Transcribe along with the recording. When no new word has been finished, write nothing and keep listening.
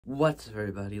What's up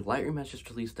everybody, Lightroom has just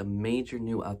released a major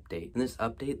new update. In this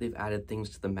update, they've added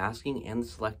things to the masking and the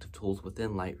selective tools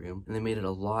within Lightroom, and they made it a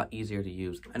lot easier to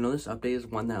use. I know this update is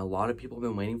one that a lot of people have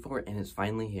been waiting for, and it's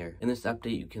finally here. In this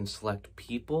update, you can select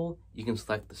people, you can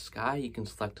select the sky, you can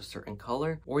select a certain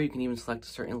color, or you can even select a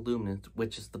certain luminance,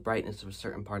 which is the brightness of a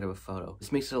certain part of a photo.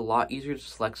 This makes it a lot easier to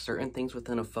select certain things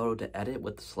within a photo to edit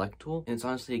with the select tool, and it's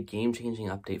honestly a game-changing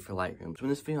update for Lightroom. So in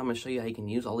this video, I'm going to show you how you can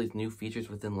use all these new features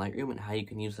within Lightroom and how you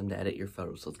can use them to edit your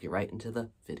photos. So let's get right into the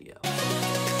video.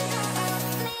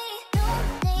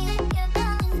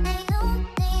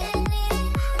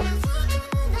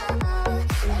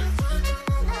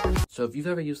 So if you've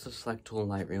ever used the select tool in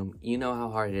Lightroom, you know how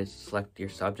hard it is to select your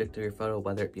subject of your photo,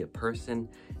 whether it be a person,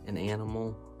 an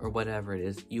animal, or whatever it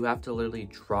is. You have to literally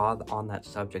draw on that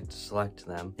subject to select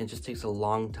them. It just takes a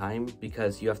long time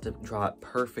because you have to draw it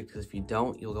perfect, because if you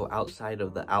don't, you'll go outside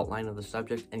of the outline of the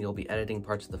subject and you'll be editing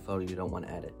parts of the photo you don't want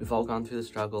to edit. We've all gone through the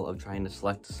struggle of trying to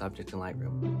select the subject in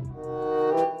Lightroom.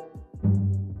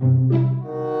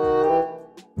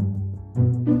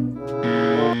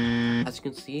 As you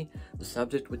can see, the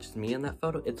subject, which is me in that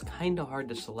photo, it's kind of hard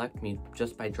to select me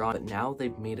just by drawing, but now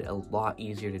they've made it a lot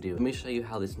easier to do. Let me show you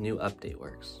how this new update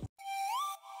works.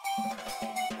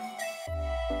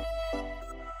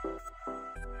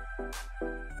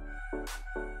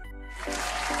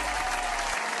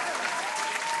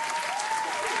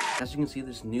 As you can see,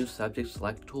 this new subject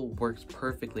select tool works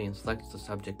perfectly and selects the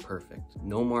subject perfect.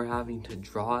 No more having to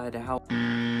draw it out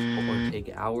or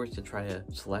take hours to try to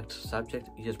select a subject.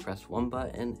 You just press one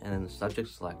button and then the subject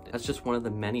selected. That's just one of the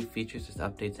many features this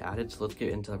update's added, so let's get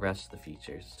into the rest of the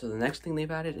features. So the next thing they've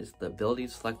added is the ability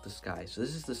to select the sky. So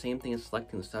this is the same thing as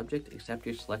selecting the subject, except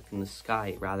you're selecting the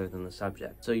sky rather than the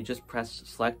subject. So you just press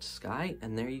select sky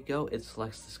and there you go, it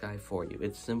selects the sky for you.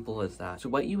 It's simple as that. So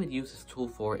what you would use this tool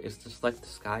for is to select the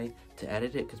sky to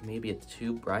edit it, because maybe it's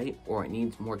too bright or it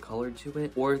needs more color to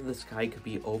it, or the sky could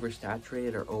be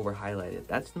oversaturated or over highlighted.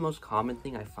 That's the most common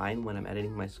thing I find when I'm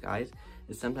editing my skies,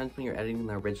 is sometimes when you're editing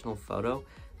the original photo,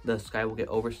 the sky will get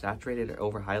oversaturated or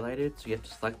over highlighted, so you have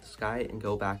to select the sky and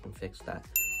go back and fix that.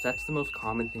 So that's the most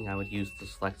common thing I would use the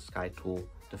select sky tool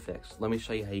to fix. Let me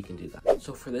show you how you can do that.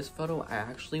 So for this photo, I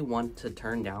actually want to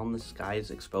turn down the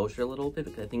sky's exposure a little bit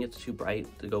because I think it's too bright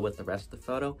to go with the rest of the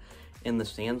photo, and the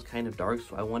sand's kind of dark,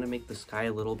 so I want to make the sky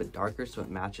a little bit darker so it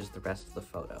matches the rest of the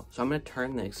photo. So I'm going to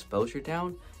turn the exposure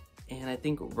down, and I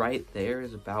think right there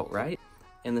is about right,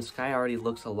 and the sky already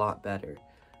looks a lot better.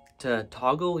 To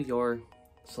toggle your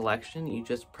selection, you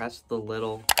just press the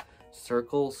little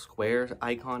circle square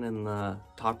icon in the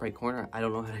top right corner. I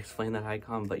don't know how to explain that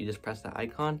icon, but you just press that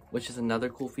icon, which is another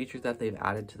cool feature that they've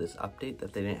added to this update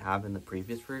that they didn't have in the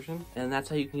previous version, and that's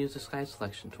how you can use the sky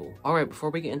selection tool. Alright, before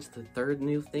we get into the third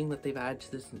new thing that they've added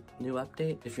to this new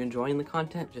update, if you're enjoying the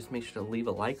content, just make sure to leave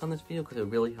a like on this video because it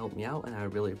would really help me out and I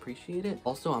would really appreciate it.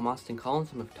 Also, I'm Austin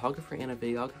Collins. I'm a photographer and a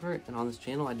videographer, and on this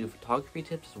channel I do photography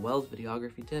tips as well as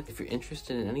videography tips. If you're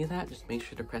interested in any of that, just make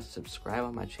sure to press subscribe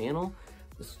on my channel.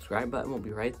 The subscribe button will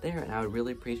be right there, and I would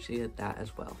really appreciate that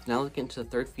as well. Now let's get into the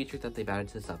third feature that they've added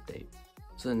to this update.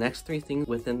 So the next three things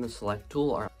within the select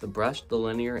tool are the brush, the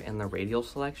linear, and the radial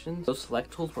selections. Those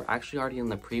select tools were actually already in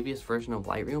the previous version of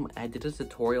Lightroom. I did a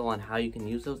tutorial on how you can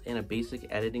use those in a basic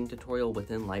editing tutorial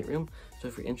within Lightroom. So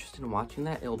if you're interested in watching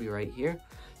that, it'll be right here.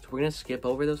 So we're going to skip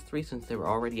over those three since they were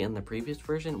already in the previous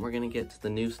version. We're going to get to the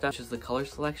new stuff, which is the color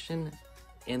selection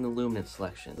and the luminance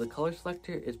selection. The color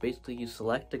selector is basically you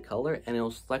select a color and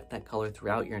it'll select that color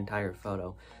throughout your entire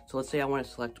photo. So let's say I want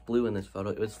to select blue in this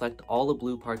photo. It would select all the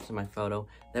blue parts of my photo.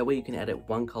 That way you can edit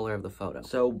one color of the photo.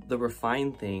 So the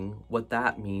refine thing, what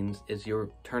that means is you're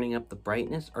turning up the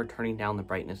brightness or turning down the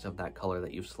brightness of that color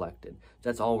that you've selected.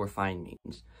 That's all refine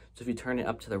means. So if you turn it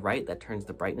up to the right, that turns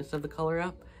the brightness of the color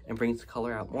up and brings the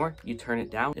color out more. You turn it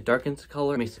down, it darkens the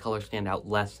color, makes the color stand out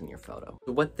less in your photo.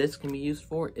 So what this can be used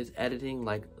for is editing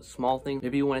like small things.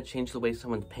 Maybe you want to change the way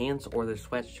someone's pants or their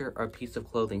sweatshirt or a piece of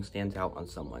clothing stands out on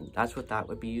someone. That's what that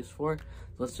would be used for.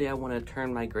 Let's say I want to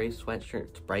turn my gray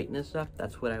sweatshirt's brightness up.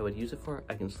 That's what I would use it for.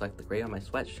 I can select the gray on my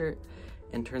sweatshirt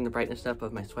and turn the brightness up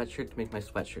of my sweatshirt to make my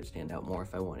sweatshirt stand out more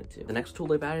if I wanted to. The next tool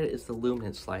they've added is the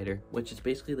Luminance Slider, which is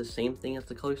basically the same thing as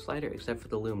the color slider except for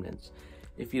the luminance.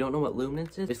 If you don't know what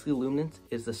luminance is, basically luminance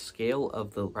is the scale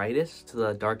of the brightest to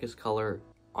the darkest color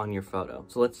on your photo.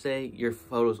 So let's say your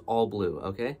photo's all blue,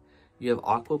 okay? You have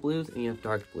aqua blues and you have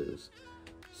dark blues.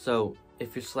 So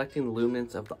if you're selecting the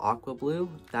luminance of the aqua blue,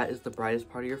 that is the brightest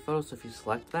part of your photo. So if you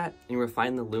select that and you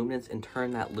refine the luminance and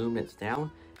turn that luminance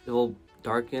down, it will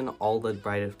darken all the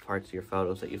brightest parts of your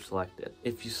photos that you've selected.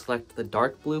 If you select the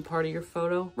dark blue part of your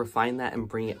photo, refine that and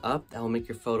bring it up, that will make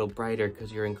your photo brighter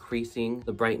because you're increasing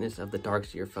the brightness of the darks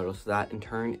of your photo, so that in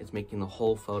turn is making the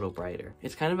whole photo brighter.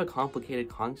 It's kind of a complicated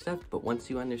concept, but once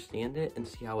you understand it and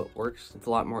see how it works, it's a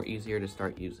lot more easier to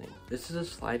start using. This is a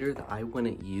slider that I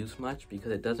wouldn't use much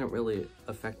because it doesn't really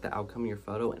affect the outcome of your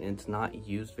photo and it's not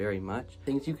used very much.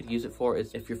 Things you could use it for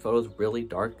is if your photo is really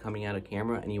dark coming out of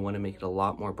camera and you want to make it a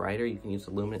lot more brighter, you can use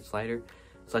the Luminance Slider.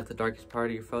 Select the darkest part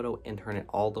of your photo and turn it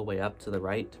all the way up to the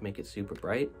right to make it super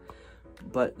bright.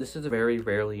 But this is a very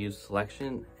rarely used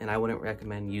selection and I wouldn't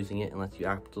recommend using it unless you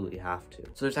absolutely have to.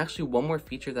 So there's actually one more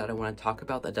feature that I want to talk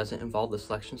about that doesn't involve the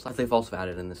selection slide, they've also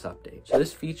added in this update. So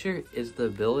this feature is the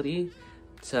ability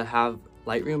to have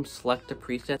Lightroom select a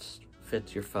preset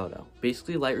fits your photo.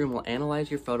 Basically, Lightroom will analyze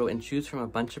your photo and choose from a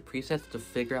bunch of presets to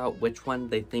figure out which one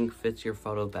they think fits your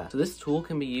photo best. So this tool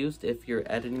can be used if you're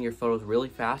editing your photos really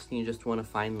fast and you just want to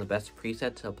find the best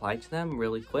preset to apply to them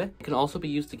really quick. It can also be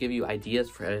used to give you ideas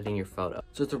for editing your photo.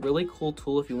 So it's a really cool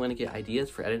tool if you want to get ideas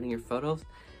for editing your photos.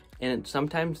 And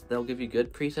sometimes they'll give you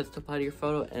good presets to apply to your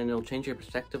photo and it'll change your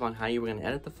perspective on how you were going to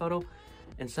edit the photo.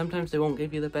 And sometimes they won't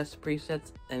give you the best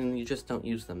presets and you just don't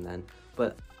use them then.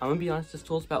 But I'm gonna be honest, this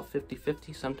tool's about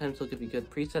 50-50. Sometimes they'll give you good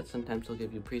presets, sometimes they'll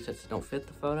give you presets that don't fit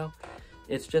the photo.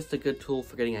 It's just a good tool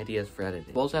for getting ideas for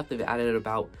editing. Also, they've added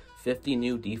about 50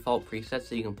 new default presets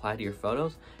that you can apply to your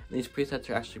photos, and these presets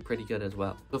are actually pretty good as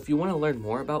well. So if you want to learn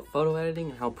more about photo editing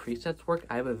and how presets work,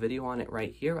 I have a video on it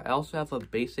right here. I also have a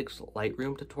basics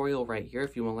Lightroom tutorial right here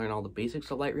if you want to learn all the basics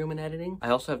of Lightroom and editing. I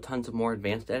also have tons of more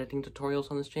advanced editing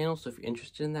tutorials on this channel, so if you're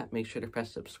interested in that, make sure to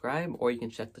press subscribe or you can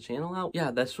check the channel out.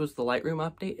 Yeah, this was the Lightroom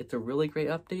update. It's a really great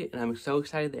update and I'm so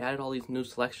excited they added all these new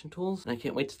selection tools and I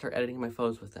can't wait to start editing my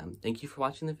photos with them. Thank you for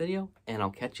watching the video and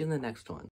I'll catch you in the next one.